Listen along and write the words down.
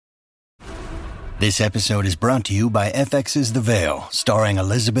This episode is brought to you by FX's The Veil, starring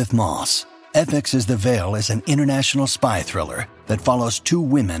Elizabeth Moss. FX's The Veil is an international spy thriller that follows two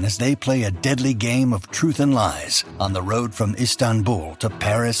women as they play a deadly game of truth and lies on the road from Istanbul to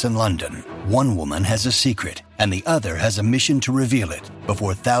Paris and London. One woman has a secret, and the other has a mission to reveal it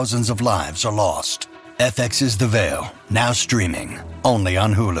before thousands of lives are lost. FX's The Veil, now streaming, only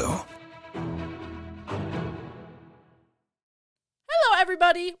on Hulu. Hello,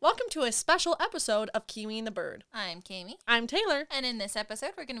 everybody. Welcome to a special episode of Kiwi and the Bird. I'm Kami. I'm Taylor. And in this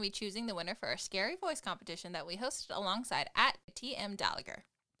episode, we're going to be choosing the winner for our Scary Voice competition that we hosted alongside at TM Gallagher.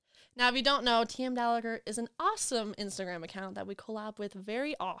 Now, if you don't know, TM Gallagher is an awesome Instagram account that we collab with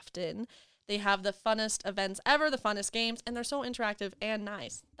very often. They have the funnest events ever, the funnest games, and they're so interactive and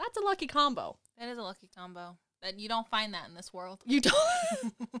nice. That's a lucky combo. That is a lucky combo. That you don't find that in this world. You don't.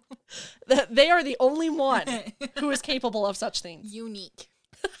 They are the only one who is capable of such things. Unique.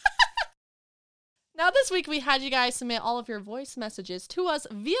 Now, this week we had you guys submit all of your voice messages to us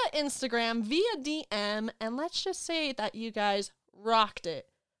via Instagram, via DM, and let's just say that you guys rocked it,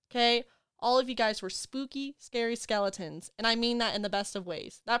 okay? All of you guys were spooky, scary skeletons, and I mean that in the best of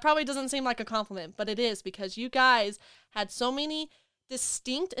ways. That probably doesn't seem like a compliment, but it is, because you guys had so many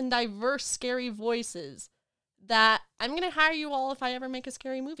distinct and diverse scary voices that I'm going to hire you all if I ever make a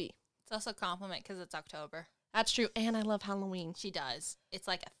scary movie. It's also a compliment because it's October. That's true, and I love Halloween. She does. It's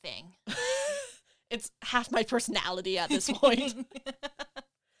like a thing. It's half my personality at this point.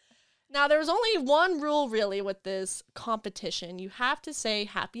 Now, there's only one rule, really, with this competition. You have to say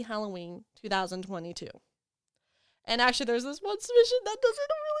Happy Halloween 2022. And actually, there's this one submission that does it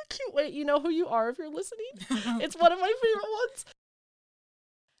in a really cute way. You know who you are if you're listening. It's one of my favorite ones.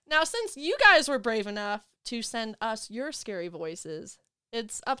 Now, since you guys were brave enough to send us your scary voices,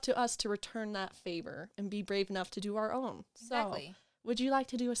 it's up to us to return that favor and be brave enough to do our own. Exactly. So, would you like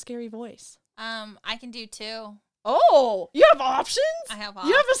to do a scary voice? I can do two. Oh, you have options? I have You have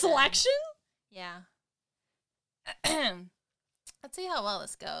a options. selection? Yeah. Let's see how well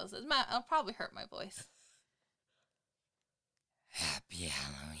this goes. It'll probably hurt my voice. Happy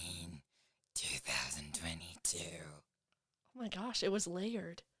Halloween 2022. Oh my gosh, it was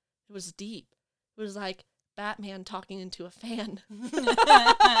layered. It was deep. It was like Batman talking into a fan.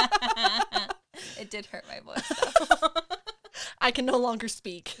 It did hurt my voice, though. I can no longer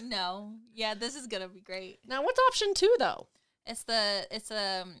speak. No. Yeah, this is going to be great. Now, what's option 2, though? I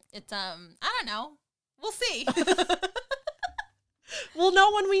don't know. We'll see. We'll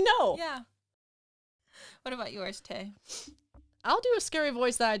know when we know. Yeah. What about yours, Tay? I'll do a scary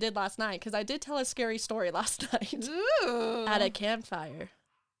voice that I did last night, because I did tell a scary story last night. Ooh. At a campfire.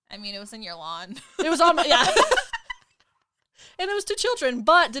 I mean, it was in your lawn. It was on my, yeah. And it was 2 children,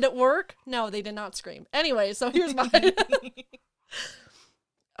 but did it work? No, they did not scream. Anyway, so here's mine.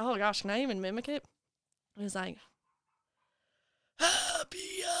 Oh gosh, can I even mimic it? It was like,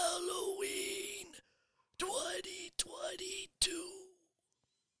 Happy Halloween 2022.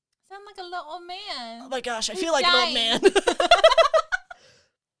 Sound like a little old man. Oh my gosh, I Who's feel like an old dying? man.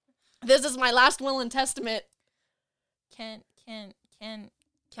 This is my last will and testament. Can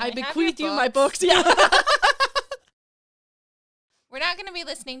I have bequeath your you my books. Yeah. We're not going to be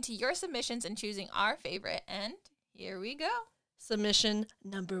listening to your submissions and choosing our favorite. And here we go. Submission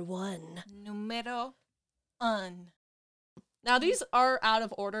number 1. Numero un. Now, these are out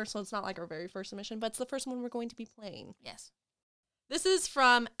of order, so it's not like our very first submission, but it's the first one we're going to be playing. Yes. This is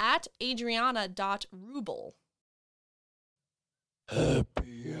from @Adriana.Rubel.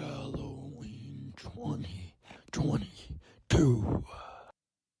 Happy Halloween 2022.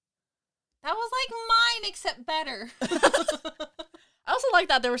 That was like mine, except better. I also like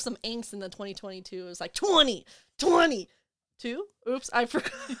that there was some angst in the 2022. It was like 2022. Oops, I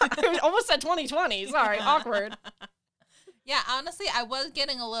forgot. I almost said 2020. Sorry, awkward. Yeah, honestly, I was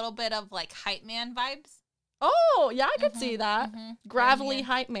getting a little bit of like hype man vibes. Oh, yeah, I could see that. Mm-hmm. Gravelly Yeah.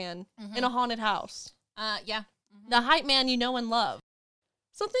 hype man Mhm. in a haunted house. Yeah. Mhm. The hype man you know and love.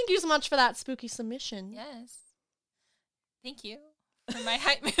 So thank you so much for that spooky submission. Yes. Thank you for my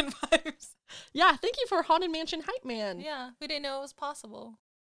hype man vibes. Yeah, thank you for Haunted Mansion hype man. Yeah, we didn't know it was possible.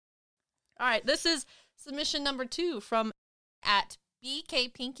 All right, this is submission number 2 from At BK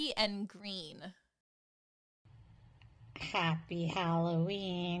Pinky and Green. Happy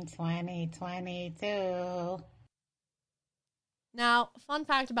Halloween 2022. Now, fun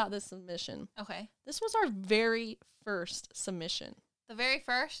fact about this submission. Okay. This was our very first submission. The very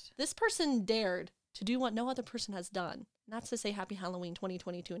first? This person dared to do what no other person has done. And that's to say Happy Halloween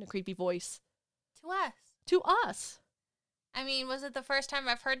 2022 in a creepy voice. To us. To us. I mean, was it the first time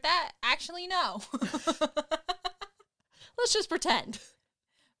I've heard that? Actually, no. Let's just pretend.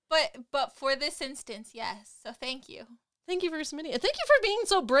 But for this instance, yes. So thank you. Thank you for submitting it. Thank you for being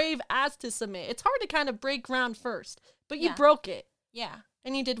so brave as to submit. It's hard to kind of break ground first, but you Yeah. broke it, Yeah.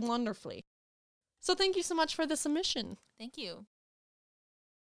 and you did wonderfully. So thank you so much for the submission. Thank you.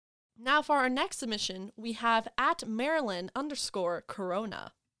 Now for our next submission, we have at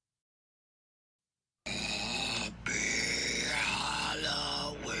Marilyn_Corona. Happy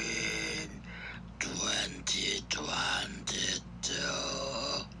Halloween 2022.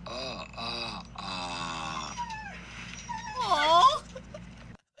 Aww.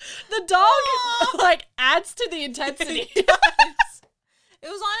 The dog like adds to the intensity. It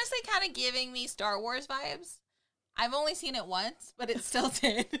was honestly kind of giving me Star Wars vibes. I've only seen it once, but it still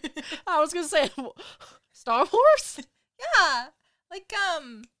did. I was gonna say Star Wars? Yeah. Like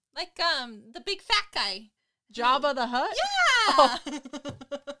the big fat guy. Jabba the Hutt? Yeah.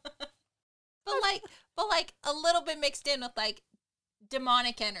 but like a little bit mixed in with like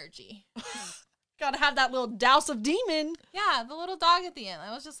demonic energy. Gotta have that little douse of demon. Yeah, the little dog at the end.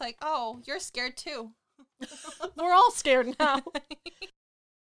 I was just like, oh, you're scared too. We're all scared now.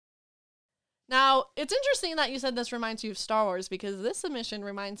 Now, it's interesting that you said this reminds you of Star Wars because this submission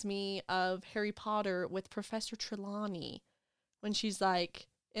reminds me of Harry Potter with Professor Trelawney when she's like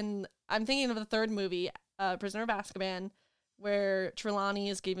I'm thinking of the third movie, Prisoner of Azkaban, where Trelawney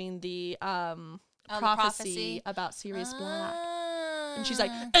is giving the prophecy about Sirius Black. And she's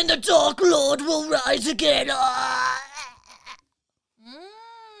like, and the Dark Lord will rise again. Yeah,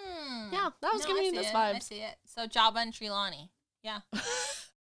 that was giving me this vibe. I see it. So Jabba and Trelawney. Yeah.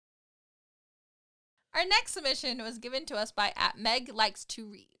 Our next submission was given to us by at Meg Likes to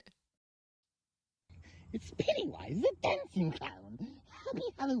Read. It's Pennywise, the dancing clown. Happy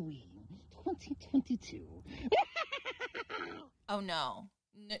Halloween 2022. Oh no.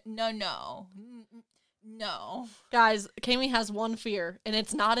 No. Guys, Kami has one fear, and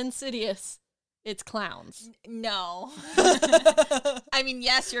it's not Insidious. It's clowns. No. I mean,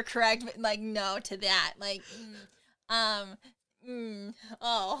 yes, you're correct, but like, no to that. Like, oh.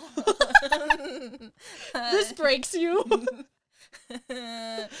 This breaks you.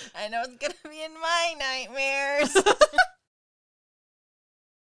 I know it's gonna be in my nightmares.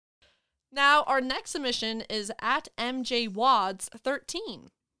 Now, our next submission is at MJWads13.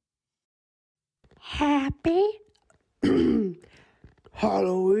 Happy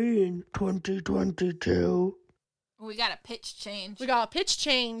Halloween 2022. We got a pitch change. We got a pitch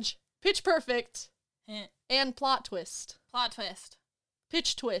change, pitch perfect, Hint. and plot twist. Plot twist.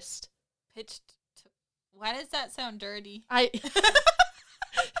 Pitch twist. Why does that sound dirty?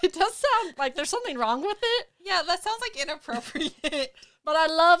 It does sound like there's something wrong with it. Yeah, that sounds like inappropriate. But I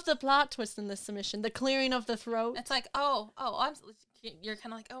love the plot twist in this submission. The clearing of the throat. It's like, you're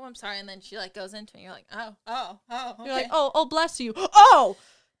kind of like, oh, I'm sorry. And then she like goes into it and you're like, oh, okay. You're like, oh, bless you. Oh,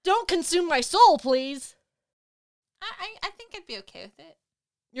 don't consume my soul, please. I think I'd be okay with it.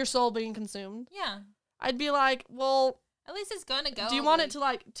 Your soul being consumed. Yeah. I'd be like, well, at least it's going to go. Do you want it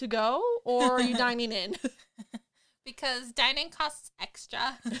to go, or are you dining in? Because dining costs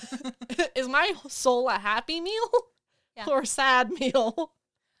extra. Is my soul a happy meal? Yeah. Or a sad meal?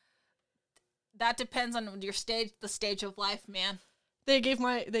 That depends on the stage of life, man. They give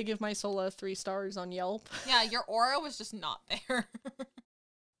my soul a 3 stars on Yelp. Yeah, your aura was just not there.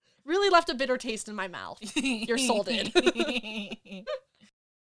 Really left a bitter taste in my mouth. Your soul did.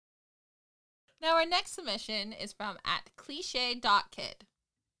 Now our next submission is from at cliche.kid.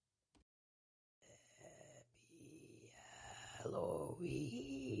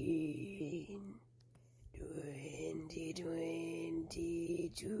 Halloween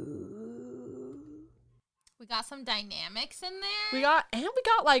 2022. We got some dynamics in there. We got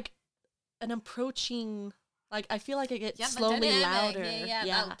like an approaching, like I feel like it gets slowly louder.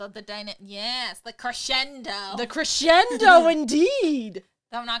 Yeah. The dynamic. Yes, the crescendo. The crescendo, indeed.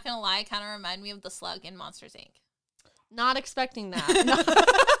 I'm not gonna lie, kind of remind me of the slug in Monsters Inc. Not expecting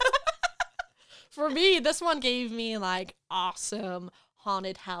that. For me, this one gave me like awesome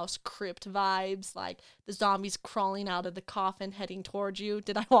haunted house crypt vibes, like the zombies crawling out of the coffin heading towards you.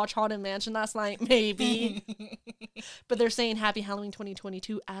 Did I watch Haunted Mansion last night? Maybe. But they're saying Happy Halloween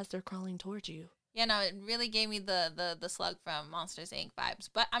 2022 as they're crawling towards you. Yeah, no, it really gave me the slug from Monsters Inc. vibes.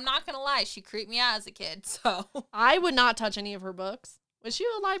 But I'm not gonna lie, she creeped me out as a kid, so. I would not touch any of her books. Was she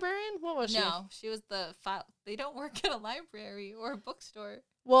a librarian? What was she? No, she was the file. They don't work at a library or a bookstore.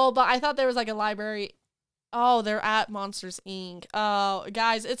 Well, but I thought there was like a library. Oh, they're at Monsters Inc. Oh,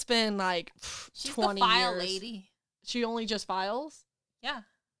 guys, it's been like 20 She's the file years. lady. She only just files? Yeah.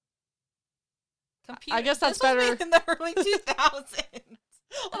 I guess that's this was better. made in the early 2000s.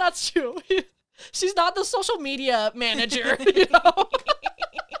 Well, that's true. She's not the social media manager, you know?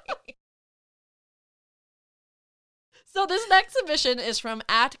 So this next submission is from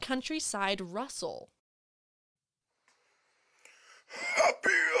 @CountrysideRussell. Happy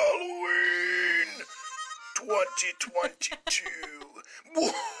Halloween 2022.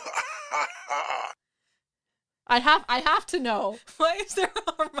 I have to know. Why is there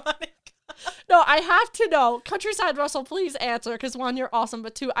a harmonica? No, I have to know. Countryside Russell, please answer, because 1, you're awesome,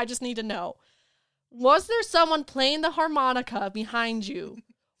 but 2, I just need to know. Was there someone playing the harmonica behind you?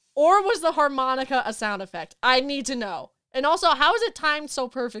 Or was the harmonica a sound effect? I need to know. And also, how is it timed so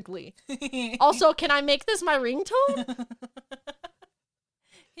perfectly? Also, can I make this my ringtone?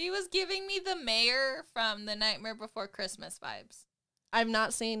 He was giving me the mayor from The Nightmare Before Christmas vibes. I've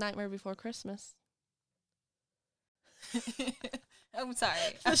not seen Nightmare Before Christmas. I'm sorry.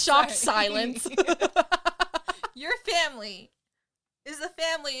 The I'm shocked sorry. silence. Your family is the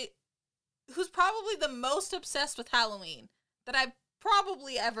family who's probably the most obsessed with Halloween that I've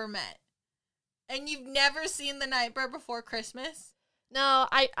probably ever met. And you've never seen The Nightmare Before Christmas? No,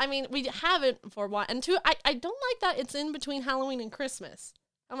 I mean, we haven't for one. And 2, I don't like that it's in between Halloween and Christmas.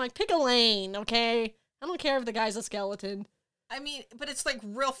 I'm like, pick a lane, okay? I don't care if the guy's a skeleton. I mean, but it's like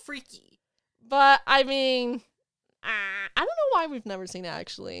real freaky. But, I mean, I don't know why we've never seen it,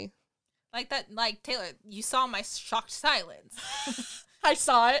 actually. Like that, like, Taylor, you saw my shocked silence. I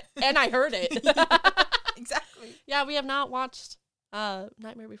saw it, and I heard it. Exactly. Yeah, we have not watched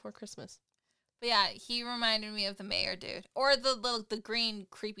Nightmare Before Christmas. But yeah, he reminded me of the mayor dude. Or the green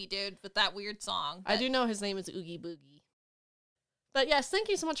creepy dude with that weird song. I do know his name is Oogie Boogie. But yes, thank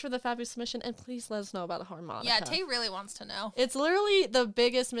you so much for the fabulous submission, and please let us know about the harmonica. Yeah, Tay really wants to know. It's literally the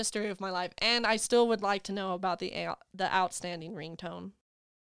biggest mystery of my life, and I still would like to know about the outstanding ringtone.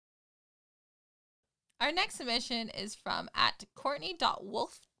 Our next submission is from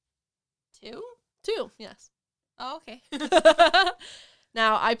 @Courtney.wolf2. 2, yes. Oh, okay.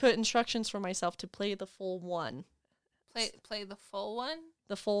 Now, I put instructions for myself to play the full one. Play the full one?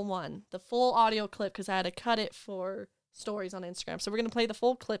 The full one. The full audio clip, because I had to cut it for stories on Instagram. So we're going to play the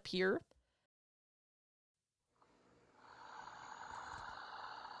full clip here.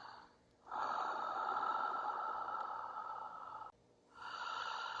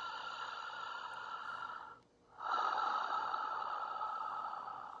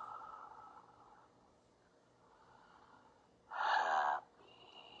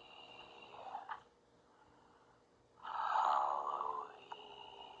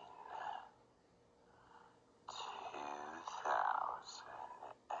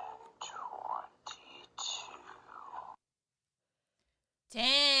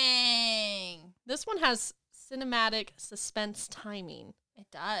 Dang. This one has cinematic suspense timing. It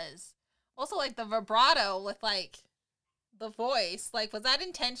does. Also, like, the vibrato with, like, the voice. Like, was that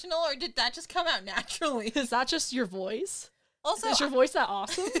intentional or did that just come out naturally? Is that just your voice? Also, Is your voice that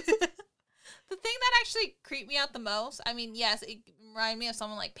awesome? the thing that actually creeped me out the most, I mean, yes, it reminded me of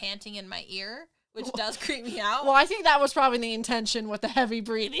someone, like, panting in my ear, which does creep me out. Well, I think that was probably the intention with the heavy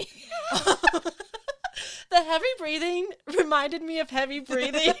breathing. The heavy breathing reminded me of heavy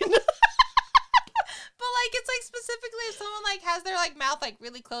breathing. But, like, it's, like, specifically if someone, like, has their, like, mouth, like,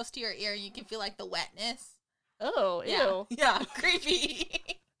 really close to your ear and you can feel, like, the wetness. Oh, ew. Yeah, creepy.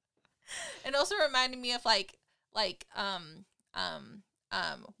 It also reminded me of, like, what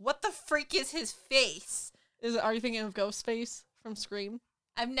the freak is his face? Are you thinking of Ghostface from Scream?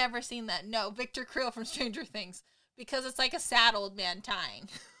 I've never seen that. No, Victor Creel from Stranger Things. Because it's like a sad old man tying.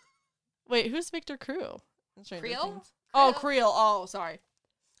 Wait, who's Victor Creel? in Stranger Creel? Things? Oh, Creel. Oh, sorry.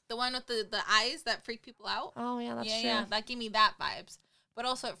 The one with the eyes that freak people out? Oh, yeah, that's true. Yeah, that gave me that vibes. But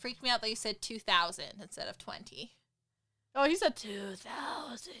also, it freaked me out that you said 2000 instead of 20. Oh, he said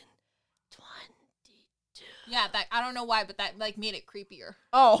 2022. Yeah, that I don't know why, but that like made it creepier.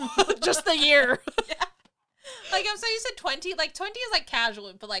 Oh, just the year. Yeah. Like, I'm sorry you said 20. Like, 20 is, like,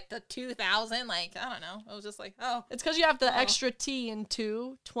 casual, but, like, the 2000, like, I don't know. It was just like, oh. It's because you have the extra T in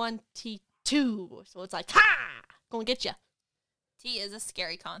 22. So it's like, ha! Gonna get you. T is a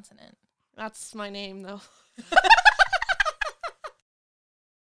scary consonant. That's my name, though.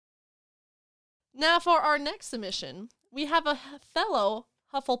 Now, for our next submission, we have a fellow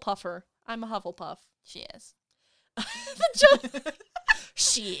Hufflepuffer. I'm a Hufflepuff. She is. The joke.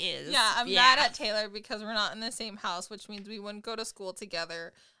 She is. Yeah, I'm mad at Taylor because we're not in the same house, which means we wouldn't go to school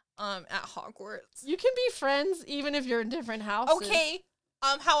together at Hogwarts. You can be friends even if you're in different houses. Okay.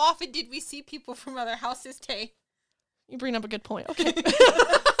 How often did we see people from other houses, Tay? You bring up a good point. Okay.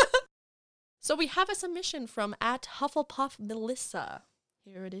 So we have a submission from @Hufflepuff Melissa.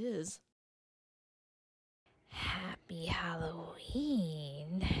 Here it is. Happy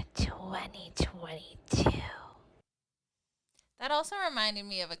Halloween 2022. That also reminded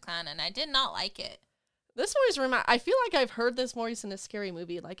me of a clown, and I did not like it. This voice I feel like I've heard this voice in a scary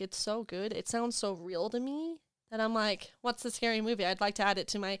movie. Like, it's so good. It sounds so real to me that I'm like, what's the scary movie? I'd like to add it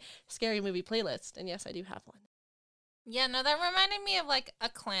to my scary movie playlist. And yes, I do have one. Yeah, no, that reminded me of like a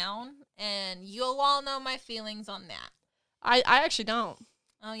clown, and you'll all know my feelings on that. I actually don't.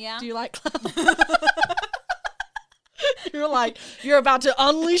 Oh, yeah? Do you like clowns? You're like, you're about to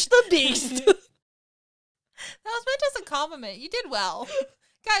unleash the beast. That was meant as a compliment. You did well.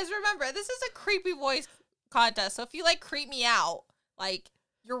 Guys, remember, this is a creepy voice contest, so if you, like, creep me out, like,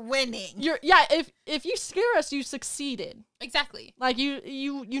 you're winning. If you scare us, you succeeded. Exactly. Like,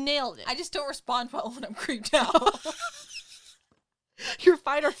 you nailed it. I just don't respond well when I'm creeped out. Your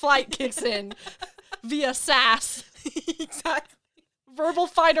fight or flight kicks in via sass. Exactly. Verbal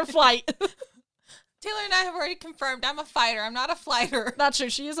fight or flight. Taylor and I have already confirmed I'm a fighter. I'm not a flighter. Not true.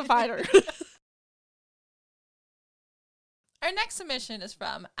 She is a fighter. Our next submission is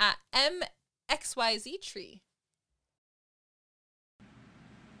from at MXYZ Tree.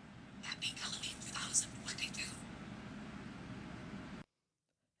 Happy Halloween 2022.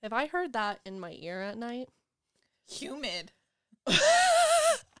 Have I heard that in my ear at night? Humid.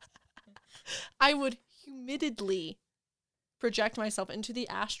 I would humidly project myself into the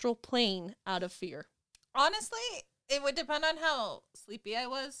astral plane out of fear. Honestly, it would depend on how sleepy I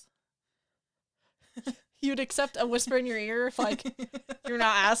was. You'd accept a whisper in your ear if, like, you're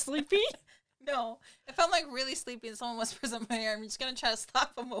not as sleepy? No. If I'm, like, really sleepy and someone whispers in my ear, I'm just going to try to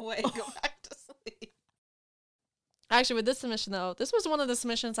slap them away and go back to sleep. Actually, with this submission, though, this was one of the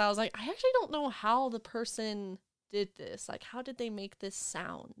submissions I was like, I actually don't know how the person did this. Like, how did they make this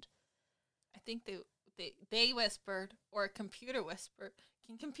sound? I think they whispered, or a computer whispered.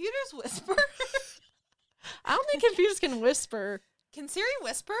 Can computers whisper? I don't think computers can whisper. Can Siri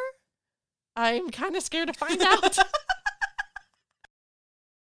whisper? I'm kind of scared to find out.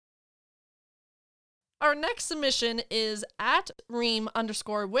 Our next submission is at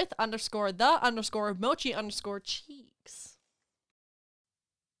reem_with_the_mochi_cheeks.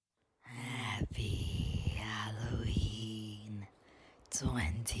 Happy Halloween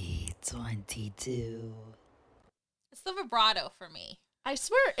 2022. It's the vibrato for me. I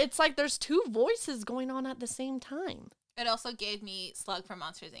swear, it's like there's two voices going on at the same time. It also gave me Slug from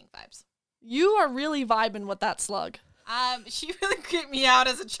Monsters, Inc. vibes. You are really vibing with that slug. She really creeped me out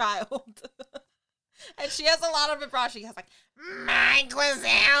as a child. And she has a lot of vibrato. She has like, Mike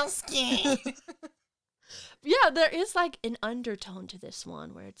Wazowski. Yeah, there is like an undertone to this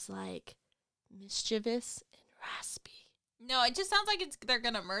one where it's like mischievous and raspy. No, it just sounds like they're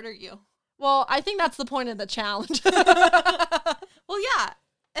going to murder you. Well, I think that's the point of the challenge. Well, yeah.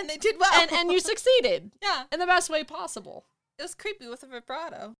 And they did well. And you succeeded. Yeah. In the best way possible. It was creepy with a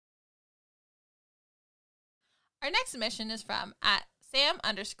vibrato. Our next submission is from at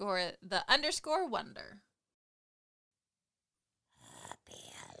Sam_the_wonder.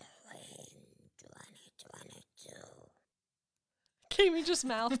 Happy Halloween 2022. Jamie just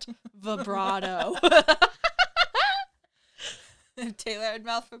mouthed vibrato. If Taylor had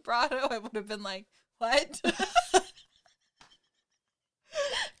mouth vibrato, I would have been like, what?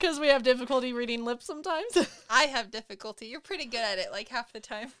 Because we have difficulty reading lips sometimes. I have difficulty. You're pretty good at it, like half the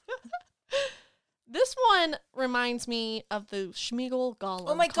time. This one reminds me of the Schmeagol Gollum.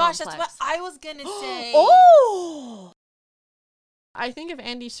 Oh my gosh, complex. that's what I was going to say. Oh! I think if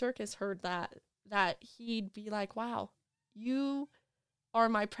Andy Serkis heard that he'd be like, wow, you are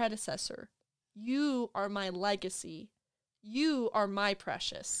my predecessor. You are my legacy. You are my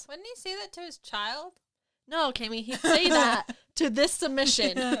precious. Wouldn't he say that to his child? No, Cammy, he'd say that to this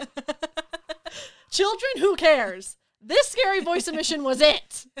submission. Children, who cares? This scary voice submission was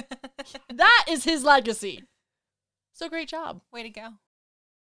it. That is his legacy. So great job. Way to go.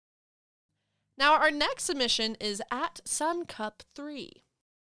 Now our next submission is at SunCup3.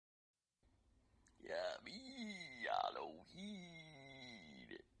 Happy Halloween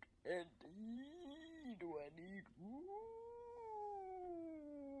 2022.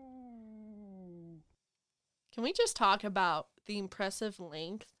 Can we just talk about the impressive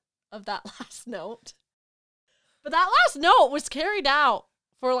length of that last note? But that last note was carried out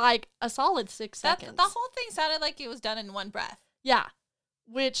for like a solid 6 seconds. The whole thing sounded like it was done in one breath. Yeah.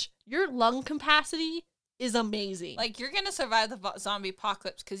 Which your lung capacity is amazing. Like, you're going to survive the zombie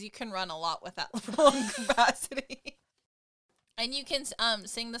apocalypse because you can run a lot with that lung capacity. And you can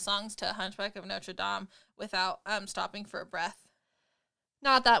sing the songs to Hunchback of Notre Dame without stopping for a breath.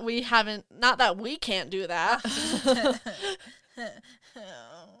 Not that we can't do that.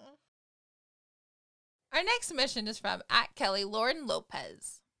 Our next submission is from at Kelly Lauren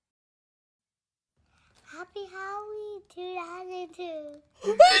Lopez. Happy Halloween 2002.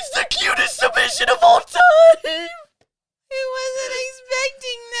 It's the cutest submission of all time!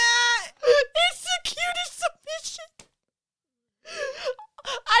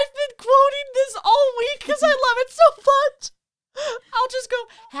 go,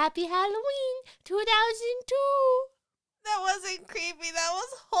 Happy Halloween 2002. That wasn't creepy. That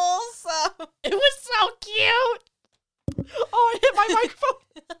was wholesome. It was so cute. Oh, I hit my microphone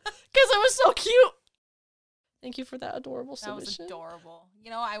because it was so cute. Thank you for that adorable That was submission. adorable.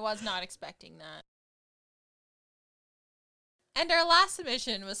 You know, I was not expecting that. And our last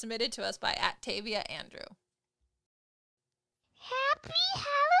submission was submitted to us by @Tavia Andrew. Happy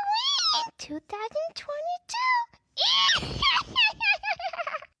Halloween 2022.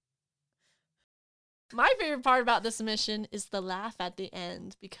 My favorite part about this submission is the laugh at the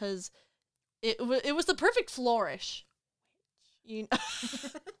end because it was the perfect flourish. You know,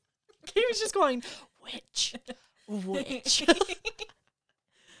 he was just going, witch.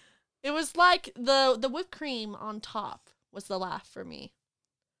 It was like the whipped cream on top was the laugh for me.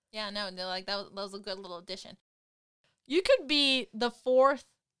 Yeah, no, they're like that was a good little addition. You could be the fourth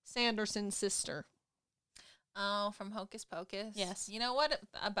Sanderson sister. Oh, from Hocus Pocus. Yes. You know what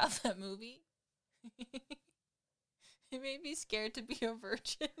about that movie? It made me scared to be a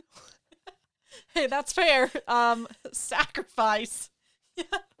virgin. Hey, that's fair. Sacrifice. Yeah,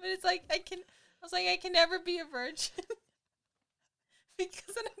 but it's like I can never be a virgin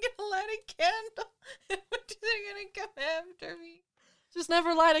because then I'm gonna light a candle and they're gonna come after me. Just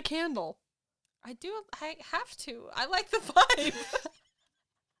never light a candle. I have to. I like the vibe.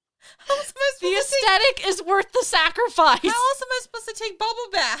 How else am I The supposed to aesthetic is worth the sacrifice. How else am I supposed to take bubble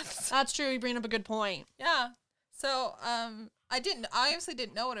baths? That's true. You bring up a good point. Yeah. So, I obviously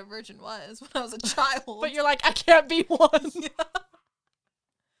didn't know what a virgin was when I was a child. But you're like, I can't be one.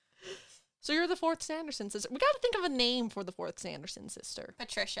 So you're the fourth Sanderson sister. We got to think of a name for the fourth Sanderson sister.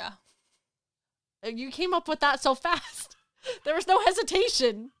 Patricia. You came up with that so fast. There was no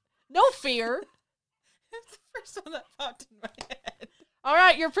hesitation. No fear. It's the first one that popped in my head. All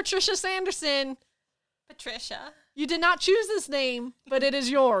right, you're Patricia Sanderson. Patricia. You did not choose this name, but it is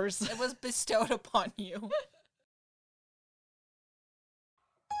yours. It was bestowed upon you.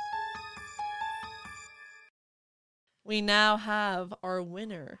 We now have our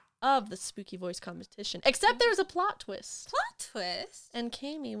winner of the Spooky Voice competition. Except there's a plot twist. Plot twist? And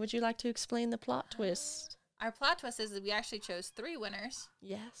Kami, would you like to explain the plot twist? Our plot twist is that we actually chose 3 winners.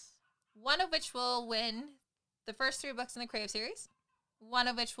 Yes. One of which will win the first 3 books in the Crave series. One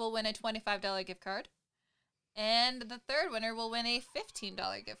of which will win a $25 gift card. And the third winner will win a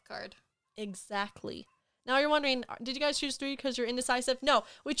 $15 gift card. Exactly. Now you're wondering, did you guys choose 3 because you're indecisive? No,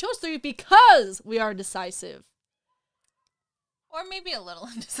 we chose 3 because we are decisive. Or maybe a little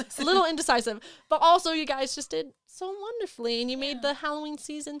indecisive. A little indecisive. But also you guys just did so wonderfully and you made the Halloween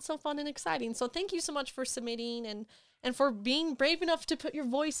season so fun and exciting. So thank you so much for submitting and for being brave enough to put your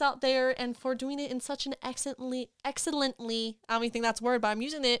voice out there and for doing it in such an excellently, I don't even think that's a word, but I'm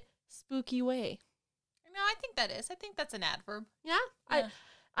using it, spooky way. No, I think that is. I think that's an adverb. Yeah? Yeah.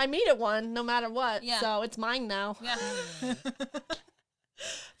 I made it one no matter what. Yeah. So it's mine now. Yeah.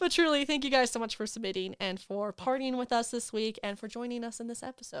 But truly, thank you guys so much for submitting and for partying with us this week and for joining us in this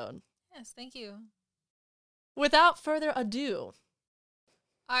episode. Yes, thank you. Without further ado,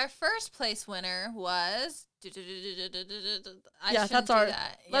 our first place winner was. Yeah, that's our.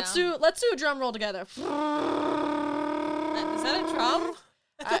 Let's do a drum roll together. Is that a drum?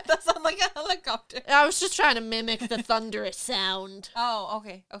 That sounds like a helicopter. I was just trying to mimic the thunderous sound. Oh,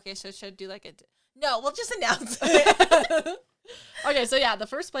 okay. Okay, so should I do like a... No, we'll just announce it. Okay, so yeah, the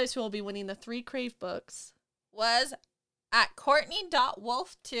first place who will be winning the 3 Crave books was at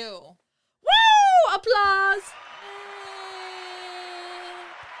Courtney.wolf2. Woo! Applause!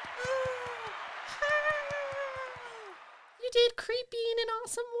 You did creepy in an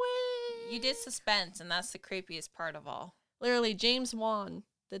awesome way. You did suspense, and that's the creepiest part of all. Literally, James Wan,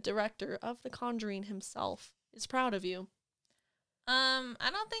 the director of The Conjuring himself, is proud of you. I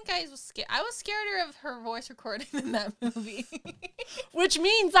don't think I was scared. I was scarier of her voice recording in that movie. Which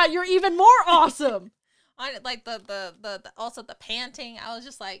means that you're even more awesome. I like the also the panting. I was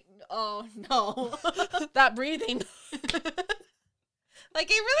just like, oh no. That breathing.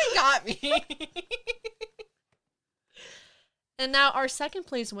 Like it really got me. And now our second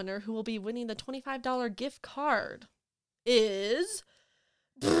place winner who will be winning the $25 gift card is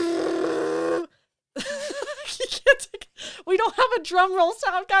we don't have a drum roll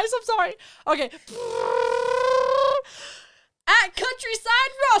sound, guys. I'm sorry. Okay. At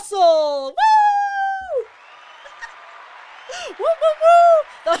Countryside Russell. Woo! Woo, woo, woo!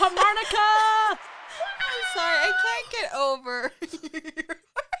 The harmonica. I'm sorry, I can't get over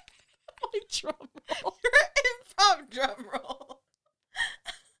My drum roll. your improv drum roll.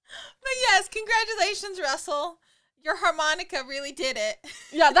 But yes, congratulations, Russell. Your harmonica really did it.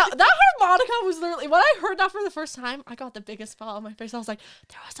 Yeah, that harmonica was literally, when I heard that for the first time, I got the biggest smile on my face. I was like,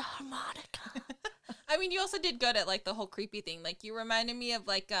 there was a harmonica. I mean, you also did good at like the whole creepy thing. Like you reminded me of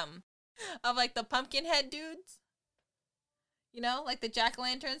like the pumpkin head dudes. You know, like the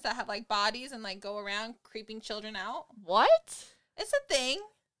jack-o'-lanterns that have like bodies and like go around creeping children out. What? It's a thing.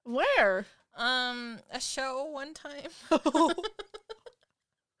 Where? A show one time. I've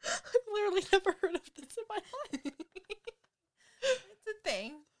literally never heard of this in my life. It's a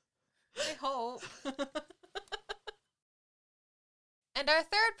thing. I hope. And our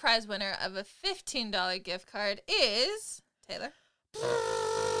third prize winner of a $15 gift card is Taylor.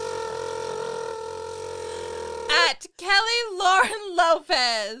 At Kelly Lauren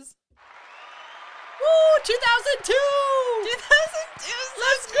Lopez. Woo! 2002! 2002.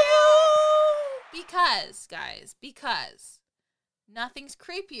 Let's go! Because, guys, nothing's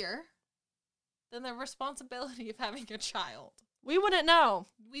creepier than the responsibility of having a child. We wouldn't know,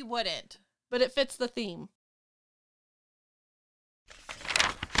 We wouldn't. but it fits the theme.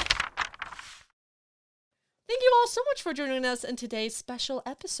 Thank you all so much for joining us in today's special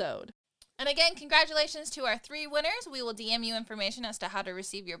episode. And again, congratulations to our 3 winners. We will DM you information as to how to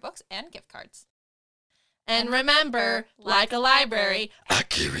receive your books and gift cards. And remember, like a library,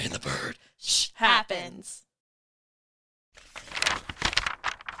 Akira and the bird. happens.